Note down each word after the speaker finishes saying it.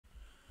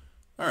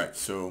All right,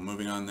 so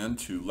moving on then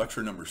to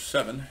lecture number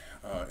 7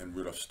 in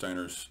Rudolf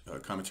Steiner's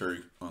commentary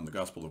on the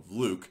Gospel of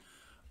Luke.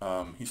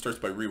 He starts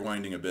by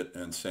rewinding a bit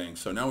and saying,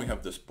 so now we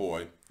have this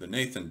boy, the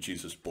Nathan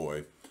Jesus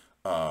boy,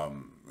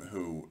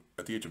 who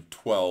at the age of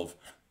 12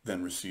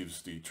 then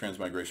receives the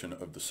transmigration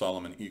of the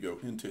Solomon ego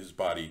into his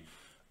body,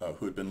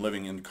 who had been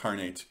living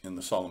incarnate in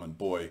the Solomon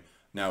boy,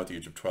 now at the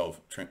age of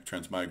 12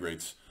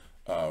 transmigrates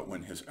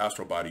when his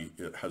astral body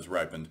has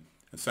ripened.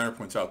 And Steiner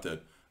points out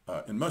that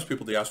in most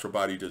people, the astral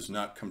body does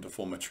not come to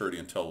full maturity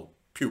until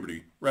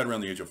puberty, right around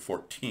the age of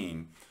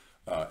 14,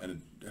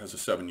 and it has a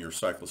 7-year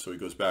cycle. So he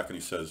goes back and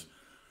he says,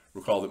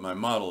 recall that my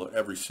model,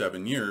 every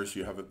 7 years,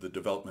 you have the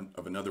development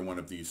of another one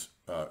of these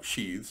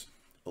sheaths.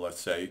 Let's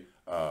say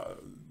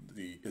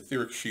the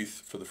etheric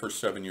sheath for the first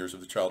 7 years of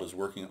the child is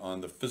working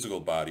on the physical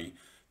body.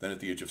 Then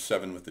at the age of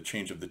 7, with the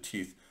change of the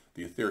teeth,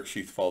 the etheric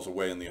sheath falls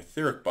away and the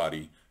etheric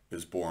body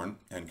is born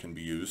and can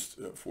be used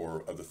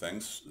for other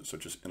things,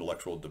 such as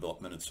intellectual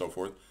development and so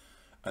forth.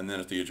 And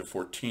then at the age of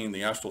 14,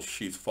 the astral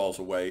sheath falls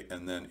away,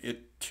 and then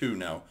it too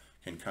now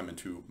can come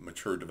into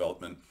mature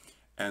development.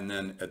 And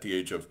then at the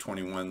age of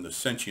 21, the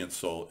sentient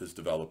soul is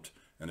developed.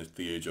 And at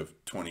the age of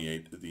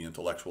 28, the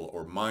intellectual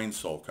or mind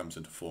soul comes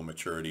into full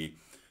maturity.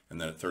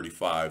 And then at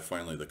 35,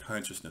 finally, the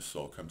consciousness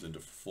soul comes into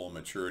full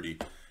maturity.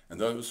 And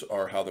those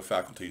are how the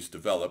faculties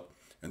develop.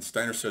 And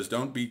Steiner says,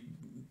 don't be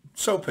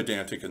so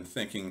pedantic in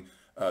thinking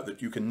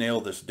that you can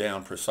nail this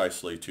down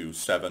precisely to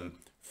 7,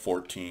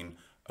 14.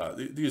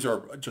 These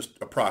are just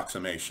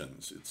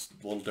approximations. It's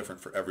a little different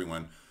for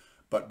everyone.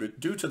 But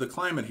due to the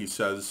climate, he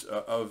says,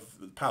 of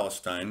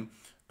Palestine,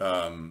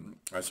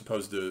 I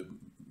suppose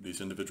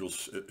these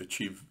individuals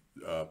achieve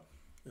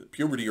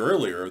puberty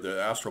earlier. The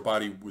astral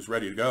body was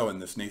ready to go,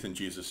 and this Nathan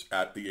Jesus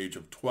at the age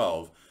of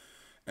 12.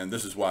 And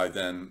this is why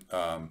then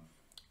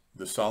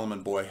the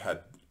Solomon boy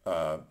had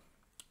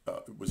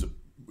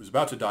was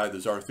about to die.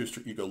 The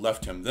Zarathustra ego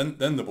left him.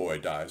 Then the boy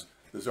dies.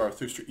 The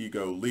Zarathustra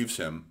ego leaves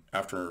him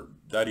after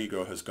that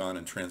ego has gone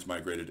and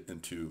transmigrated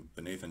into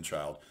the Nathan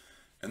child.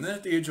 And then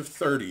at the age of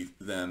 30,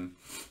 then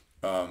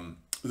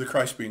the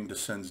Christ being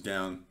descends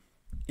down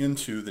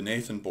into the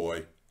Nathan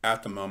boy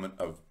at the moment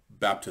of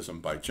baptism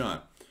by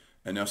John.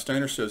 And now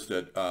Steiner says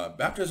that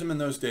baptism in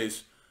those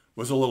days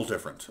was a little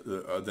different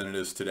than it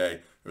is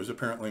today. It was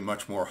apparently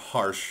much more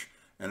harsh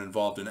and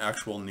involved in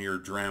actual near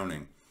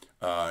drowning.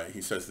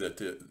 He says that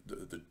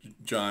the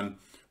John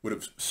would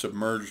have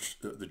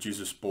submerged the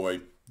Jesus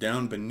boy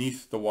down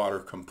beneath the water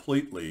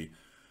completely,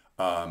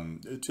 to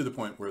the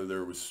point where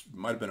there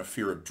might have been a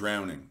fear of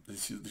drowning.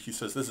 He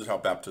says this is how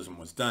baptism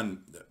was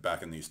done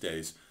back in these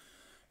days.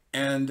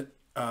 And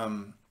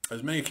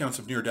as many accounts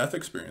of near-death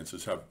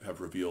experiences have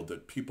revealed,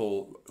 that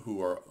people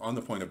who are on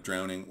the point of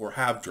drowning or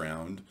have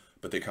drowned,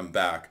 but they come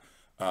back,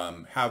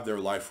 have their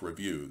life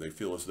review. They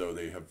feel as though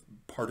they have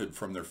parted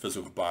from their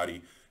physical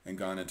body and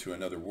gone into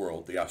another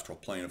world, the astral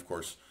plane, of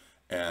course,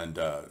 and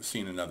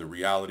seen another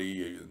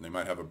reality. They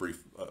might have a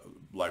brief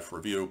life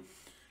review.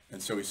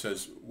 And so he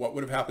says, what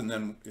would have happened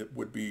then, it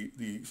would be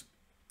the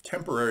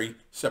temporary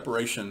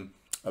separation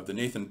of the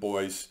Nathan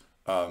boy's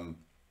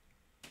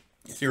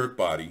etheric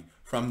body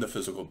from the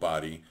physical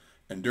body.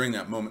 And during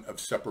that moment of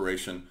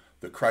separation,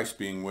 the Christ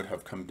being would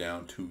have come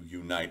down to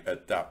unite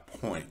at that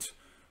point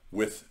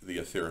with the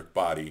etheric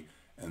body,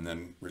 and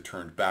then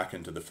returned back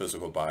into the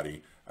physical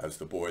body as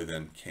the boy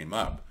then came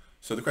up.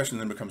 So the question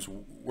then becomes,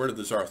 where did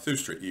the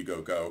Zarathustra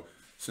ego go,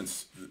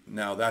 since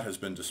now that has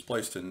been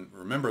displaced? And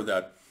remember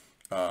that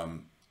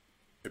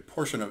a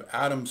portion of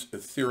Adam's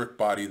etheric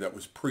body that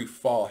was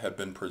pre-fall had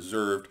been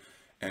preserved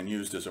and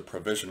used as a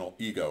provisional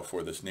ego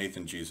for this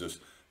Nathan Jesus.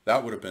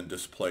 That would have been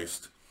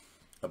displaced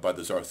by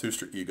the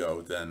Zarathustra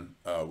ego then,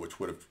 which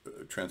would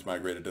have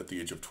transmigrated at the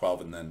age of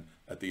 12, and then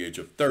at the age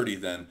of 30,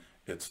 then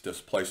it's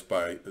displaced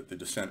by the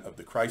descent of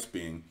the Christ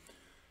being.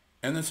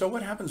 And then so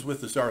what happens with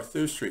the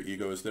Zarathustra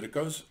ego is that it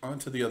goes on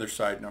to the other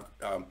side. Now,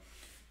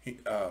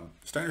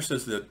 Steiner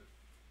says that,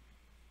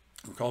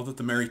 recall that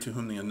the Mary to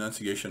whom the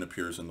Annunciation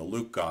appears in the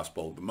Luke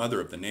Gospel, the mother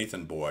of the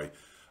Nathan boy,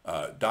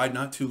 died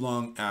not too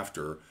long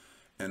after.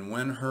 And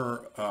when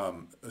her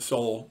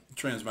soul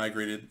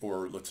transmigrated,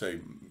 or let's say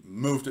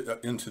moved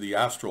into the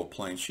astral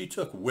plane, she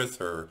took with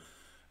her,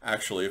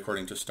 actually,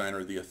 according to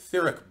Steiner, the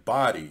etheric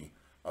body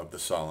of the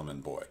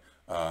Solomon boy,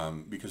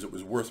 because it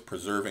was worth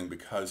preserving,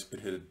 because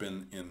it had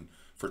been in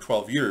for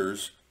 12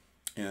 years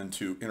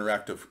into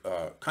interactive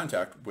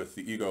contact with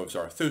the ego of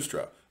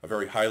Zarathustra, a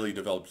very highly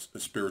developed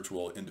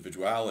spiritual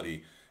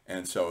individuality.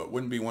 And so it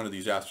wouldn't be one of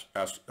these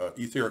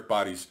etheric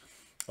bodies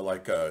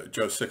like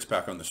Joe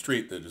Sixpack on the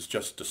street that is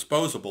just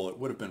disposable. It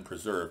would have been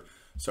preserved.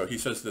 So he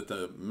says that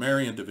the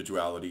Mary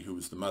individuality, who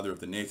was the mother of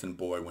the Nathan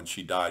boy when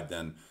she died,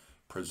 then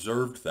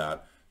preserved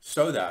that,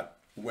 so that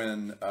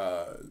when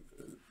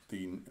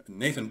the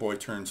Nathan boy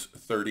turns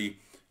 30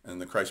 and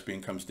the Christ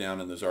being comes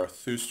down and the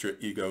Zarathustra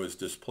ego is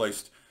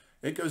displaced,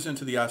 it goes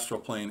into the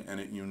astral plane and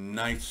it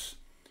unites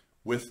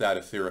with that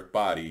etheric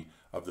body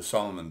of the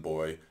Solomon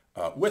boy,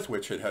 with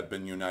which it had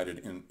been united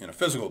in a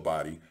physical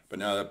body, but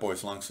now that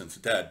boy's long since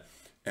dead.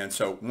 And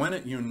so when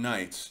it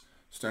unites,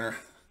 Steiner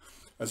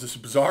has this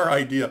bizarre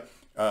idea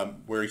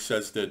where he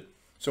says that,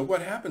 so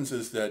what happens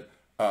is that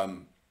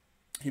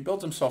he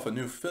builds himself a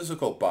new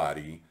physical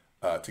body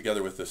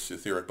together with this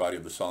etheric body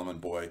of the Solomon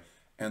boy,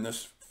 and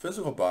this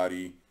physical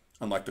body,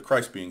 unlike the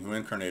Christ being who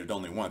incarnated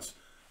only once,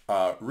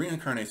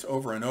 reincarnates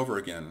over and over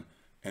again,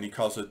 and he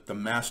calls it the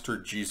Master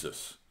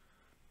Jesus.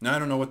 Now, I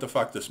don't know what the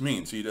fuck this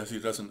means. He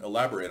doesn't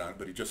elaborate on it,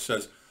 but he just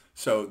says,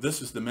 so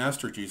this is the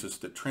Master Jesus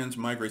that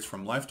transmigrates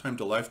from lifetime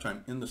to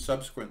lifetime in the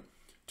subsequent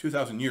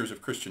 2,000 years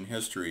of Christian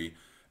history.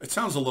 It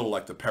sounds a little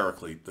like the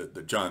Paraclete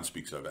that John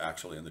speaks of,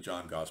 actually, in the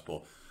John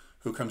Gospel,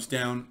 who comes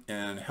down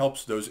and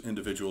helps those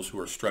individuals who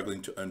are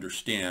struggling to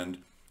understand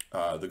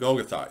the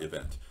Golgotha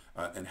event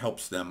and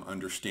helps them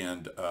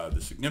understand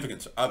the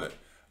significance of it.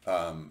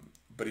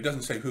 But he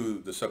doesn't say who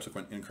the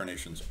subsequent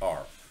incarnations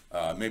are.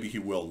 Maybe he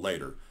will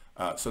later.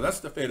 So that's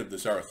the fate of the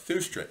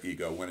Zarathustra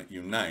ego when it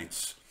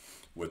unites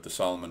with the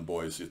Solomon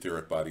boy's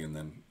etheric body and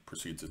then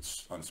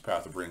proceeds on its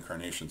path of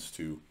reincarnations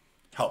to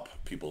help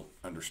people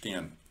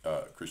understand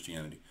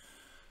Christianity.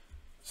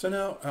 So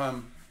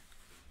now,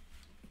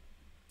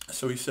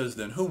 so he says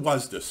then, who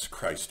was this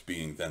Christ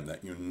being then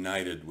that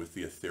united with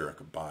the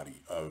etheric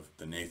body of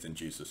the Nathan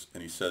Jesus?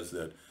 And he says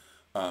that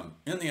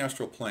in the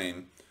astral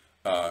plane,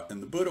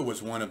 and the Buddha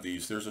was one of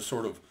these, there's a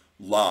sort of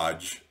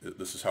lodge,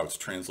 this is how it's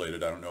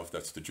translated, I don't know if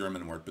that's the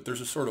German word, but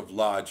there's a sort of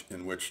lodge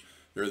in which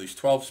there are these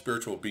 12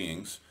 spiritual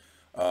beings.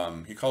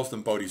 He calls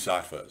them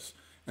bodhisattvas.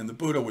 And the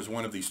Buddha was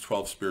one of these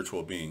 12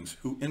 spiritual beings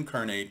who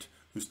incarnate,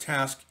 whose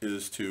task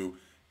is to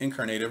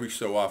incarnate every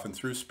so often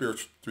through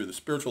the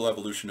spiritual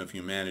evolution of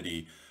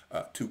humanity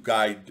to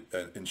guide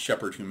and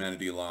shepherd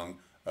humanity along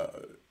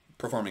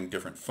performing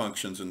different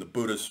functions. And the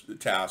Buddha's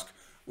task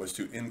was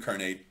to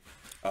incarnate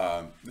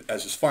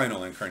as his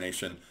final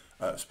incarnation,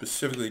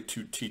 specifically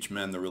to teach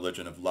men the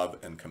religion of love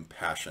and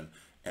compassion,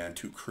 and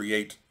to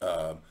create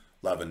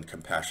love and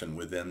compassion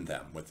within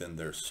them, within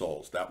their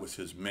souls. That was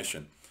his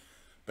mission.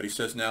 But he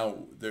says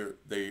now the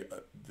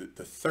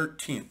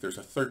 13th, there's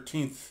a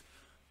 13th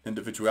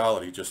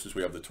individuality, just as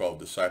we have the 12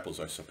 disciples,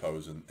 I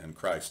suppose, and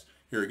Christ.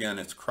 Here again,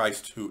 it's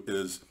Christ who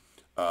is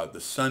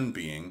the sun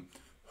being,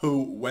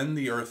 who, when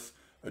the earth,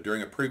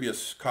 during a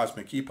previous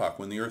cosmic epoch,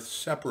 when the earth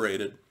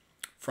separated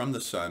from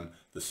the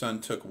sun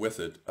took with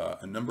it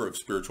a number of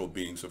spiritual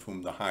beings, of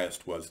whom the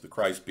highest was the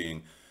Christ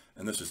being.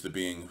 And this is the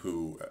being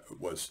who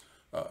was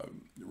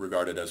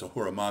regarded as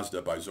Ahura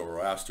Mazda by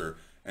Zoroaster,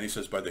 and he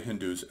says by the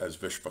Hindus as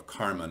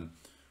Vishvakarman,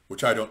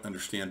 which I don't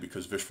understand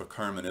because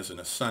Vishvakarman isn't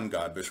a sun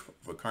god.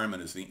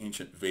 Vishvakarman is the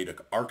ancient Vedic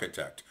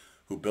architect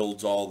who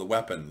builds all the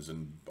weapons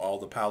and all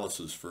the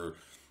palaces for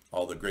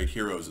all the great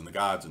heroes and the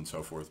gods and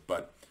so forth,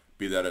 but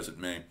be that as it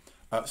may.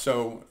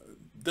 So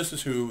this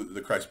is who the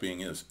Christ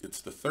being is.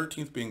 It's the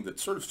 13th being that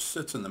sort of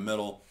sits in the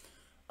middle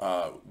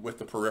with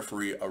the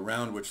periphery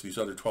around which these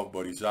other 12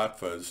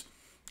 bodhisattvas.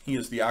 He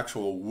is the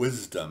actual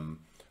wisdom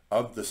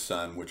of the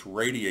sun, which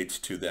radiates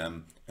to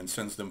them and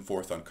sends them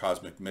forth on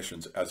cosmic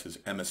missions as his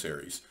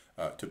emissaries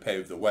to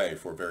pave the way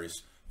for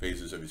various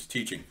phases of his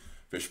teaching.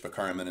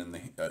 Vishvakarman in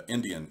the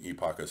Indian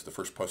epoch is the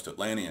first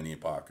post-Atlantean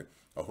epoch.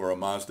 Ahura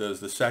Mazda is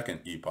the second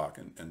epoch,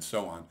 and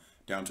so on,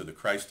 down to the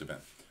Christ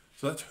event.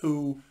 So that's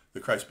who the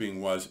Christ being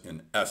was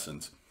in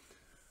essence.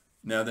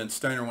 Now then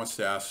Steiner wants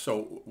to ask,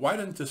 so why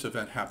didn't this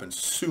event happen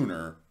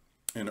sooner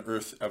in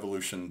Earth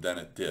evolution than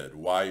it did?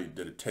 Why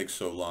did it take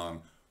so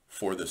long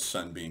for this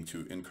sun being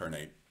to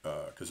incarnate?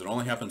 Because it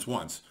only happens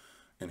once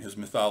in his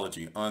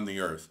mythology on the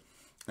Earth.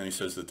 And he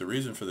says that the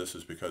reason for this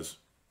is because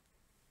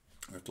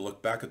we have to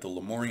look back at the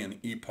Lemurian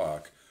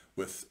epoch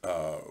with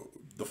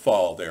the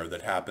fall there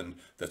that happened,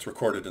 that's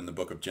recorded in the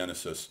book of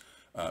Genesis.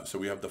 So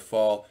we have the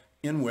fall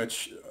in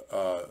which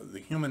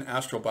the human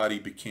astral body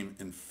became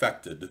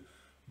infected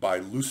by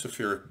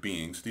luciferic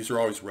beings. These are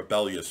always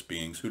rebellious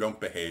beings who don't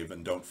behave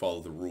and don't follow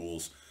the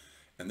rules.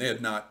 And they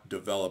had not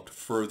developed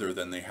further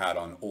than they had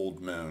on Old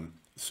Moon.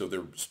 So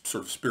they're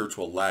sort of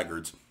spiritual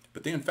laggards.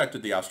 But they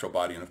infected the astral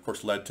body and, of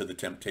course, led to the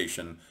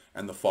temptation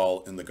and the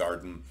fall in the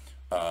garden.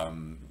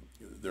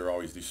 There are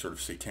always these sort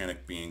of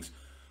satanic beings.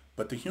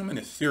 But the human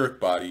etheric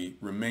body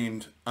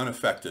remained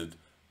unaffected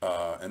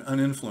and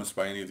uninfluenced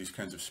by any of these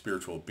kinds of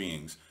spiritual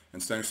beings.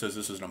 And Steiner says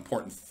this is an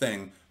important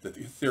thing, that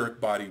the etheric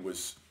body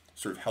was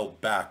sort of held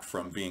back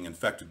from being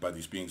infected by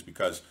these beings,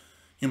 because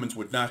humans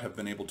would not have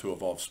been able to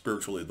evolve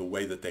spiritually the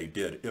way that they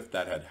did if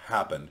that had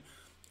happened.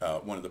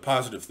 One of the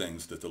positive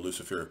things that the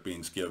luciferic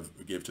beings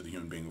gave to the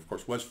human being, of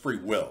course, was free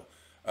will.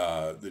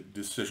 The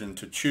decision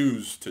to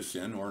choose to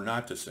sin or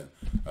not to sin,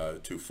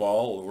 to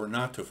fall or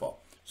not to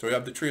fall. So we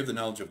have the tree of the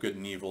knowledge of good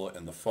and evil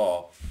and the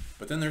fall,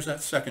 but then there's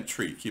that second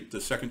tree. Keep the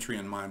second tree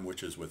in mind,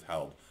 which is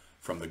withheld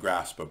from the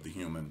grasp of the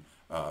human.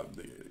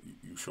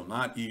 You shall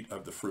not eat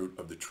of the fruit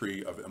of the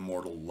tree of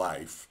immortal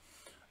life.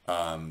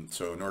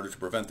 So in order to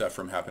prevent that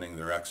from happening,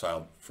 they're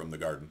exiled from the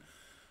garden.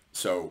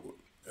 So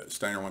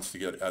Steiner wants to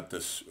get at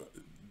this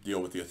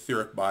deal with the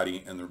etheric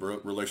body and the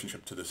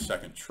relationship to the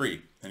second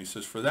tree. And he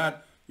says for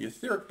that, the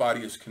etheric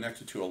body is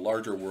connected to a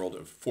larger world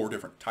of 4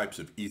 different types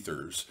of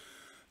ethers,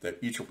 that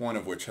each one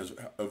of which has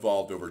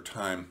evolved over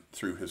time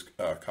through his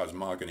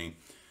cosmogony.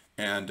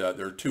 And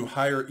there are two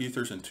higher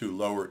ethers and two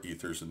lower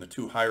ethers. And the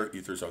two higher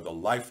ethers are the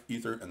life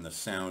ether and the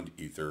sound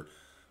ether.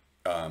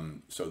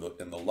 And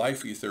the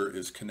life ether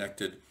is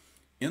connected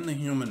in the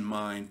human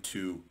mind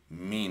to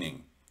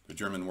meaning. The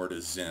German word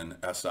is Sinn,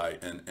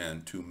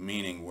 S-I-N-N, to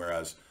meaning,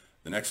 whereas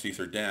the next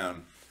ether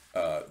down,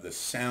 the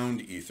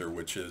sound ether,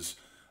 which is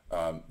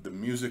the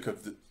music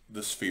of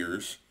the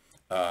spheres,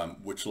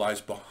 which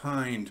lies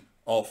behind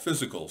all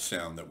physical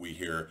sound that we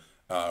hear.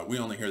 We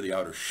only hear the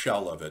outer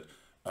shell of it,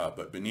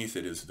 but beneath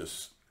it is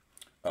this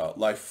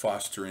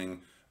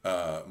life-fostering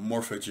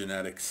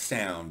morphogenetic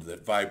sound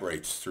that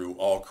vibrates through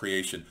all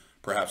creation.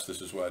 Perhaps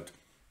this is what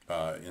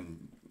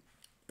in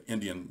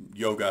Indian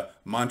yoga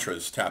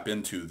mantras tap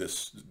into.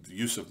 This the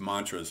use of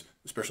mantras,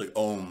 especially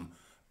Om,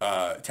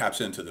 taps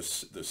into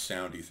this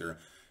sound ether.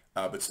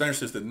 But Steiner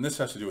says that this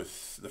has to do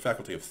with the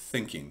faculty of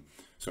thinking.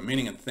 So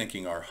meaning and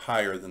thinking are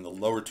higher than the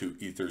lower two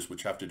ethers,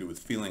 which have to do with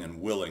feeling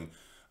and willing.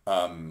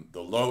 The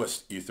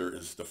lowest ether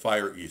is the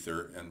fire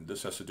ether, and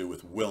this has to do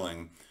with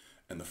willing.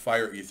 And the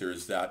fire ether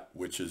is that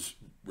which is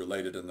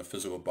related in the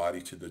physical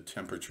body to the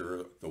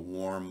temperature, the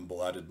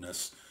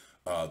warm-bloodedness.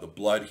 The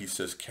blood, he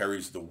says,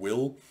 carries the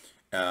will,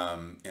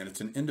 and it's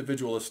an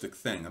individualistic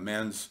thing. A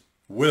man's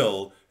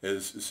will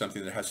is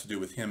something that has to do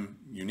with him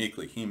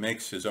uniquely. He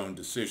makes his own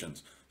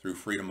decisions through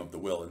freedom of the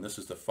will, and this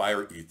is the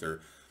fire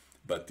ether.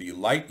 But the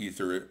light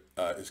ether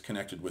is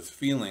connected with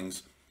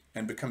feelings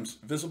and becomes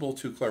visible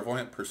to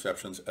clairvoyant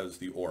perceptions as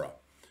the aura.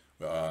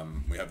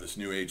 We have this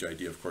New Age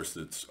idea, of course,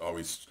 that's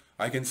always,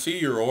 I can see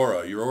your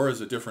aura. Your aura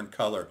is a different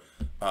color.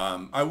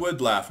 I would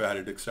laugh at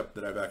it, except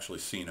that I've actually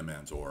seen a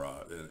man's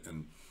aura.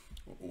 And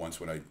once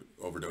when I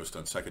overdosed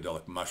on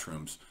psychedelic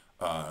mushrooms,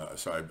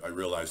 so I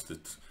realized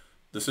that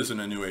this isn't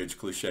a New Age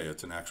cliche,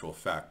 it's an actual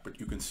fact. But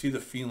you can see the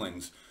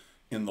feelings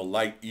in the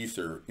light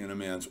ether in a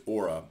man's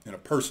aura, in a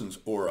person's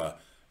aura.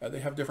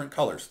 They have different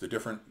colors. The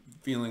different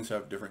feelings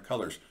have different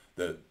colors.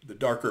 The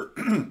darker,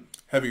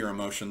 heavier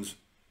emotions,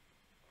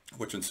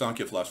 which in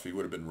Sankhya philosophy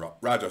would have been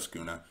Rajas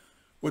Guna,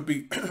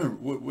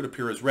 would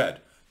appear as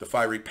red. The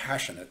fiery,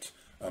 passionate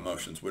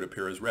emotions would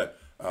appear as red.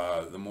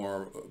 The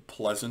more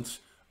pleasant,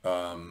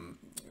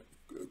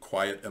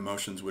 quiet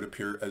emotions would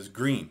appear as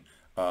green,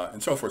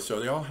 and so forth. So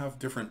they all have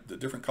the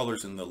different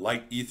colors in the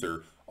light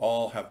ether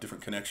all have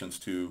different connections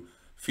to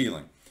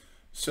feeling.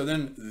 So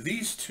then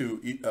these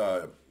two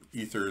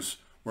ethers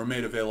were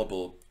made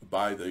available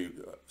by the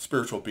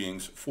spiritual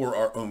beings for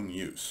our own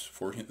use,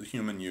 for the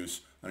human use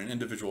on an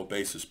individual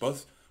basis.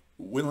 Both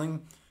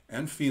willing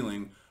and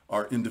feeling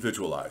are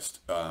individualized.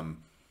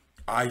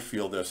 I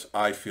feel this,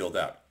 I feel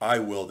that. I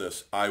will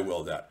this, I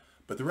will that.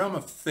 But the realm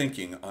of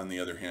thinking, on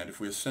the other hand, if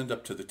we ascend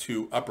up to the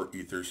two upper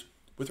ethers,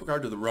 with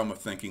regard to the realm of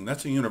thinking,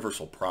 that's a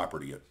universal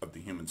property of the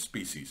human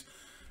species.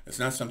 It's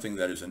not something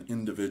that is an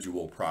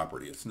individual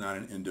property. It's not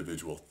an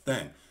individual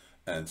thing.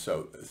 And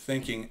so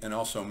thinking and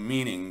also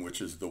meaning, which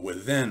is the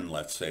within,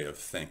 let's say, of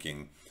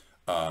thinking.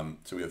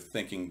 So we have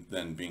thinking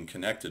then being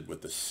connected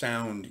with the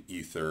sound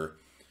ether,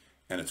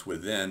 and its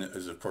within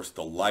is, of course,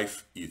 the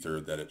life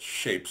ether that it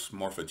shapes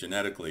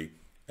morphogenetically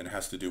and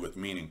has to do with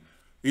meaning.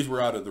 These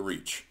were out of the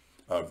reach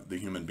of the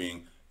human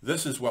being.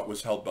 This is what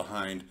was held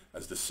behind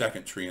as the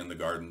second tree in the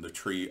garden, the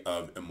tree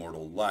of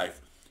immortal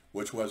life,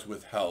 which was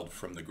withheld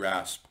from the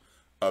grasp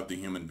of the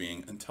human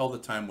being until the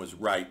time was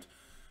right,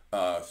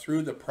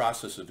 through the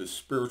process of his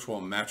spiritual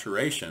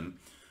maturation,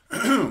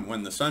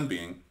 when the Son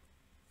being,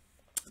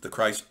 the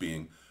Christ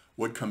being,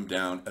 would come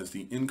down as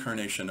the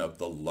incarnation of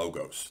the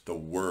Logos, the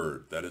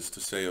Word, that is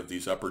to say, of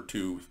these upper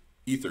two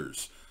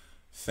ethers,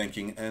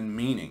 thinking and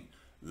meaning.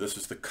 This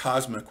is the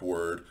cosmic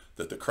Word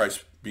that the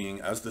Christ being,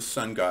 as the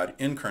Son God,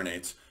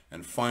 incarnates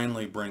and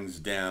finally brings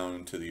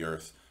down to the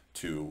earth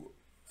to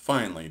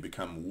finally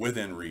become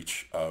within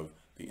reach of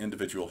the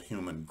individual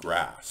human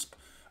grasp.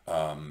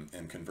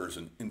 And confers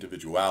an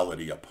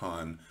individuality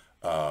upon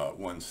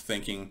one's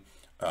thinking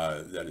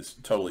that is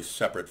totally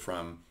separate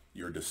from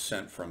your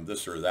descent from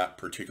this or that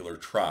particular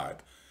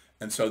tribe.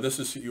 And so this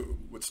is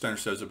what Steiner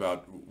says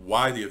about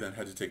why the event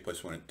had to take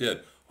place when it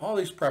did. All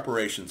these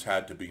preparations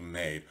had to be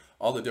made.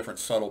 All the different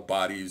subtle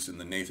bodies in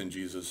the Nathan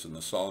Jesus and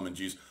the Solomon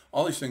Jesus,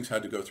 all these things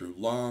had to go through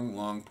long,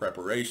 long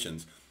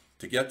preparations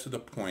to get to the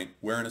point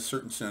where, in a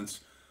certain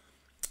sense,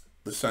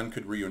 the Son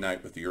could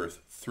reunite with the earth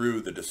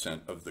through the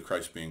descent of the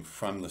Christ being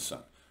from the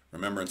Son.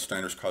 Remember in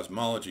Steiner's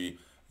cosmology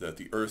that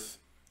the earth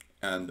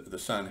and the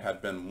Son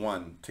had been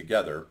one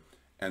together,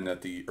 and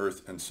that the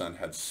earth and Son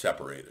had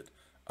separated,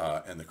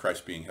 and the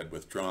Christ being had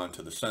withdrawn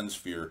to the Sun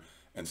sphere.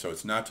 And so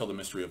it's not till the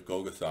mystery of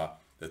Golgotha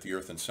that the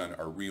earth and Son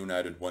are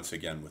reunited once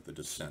again with the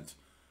descent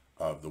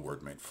of the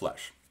Word made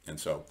flesh. And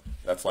so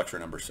that's lecture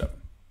number 7.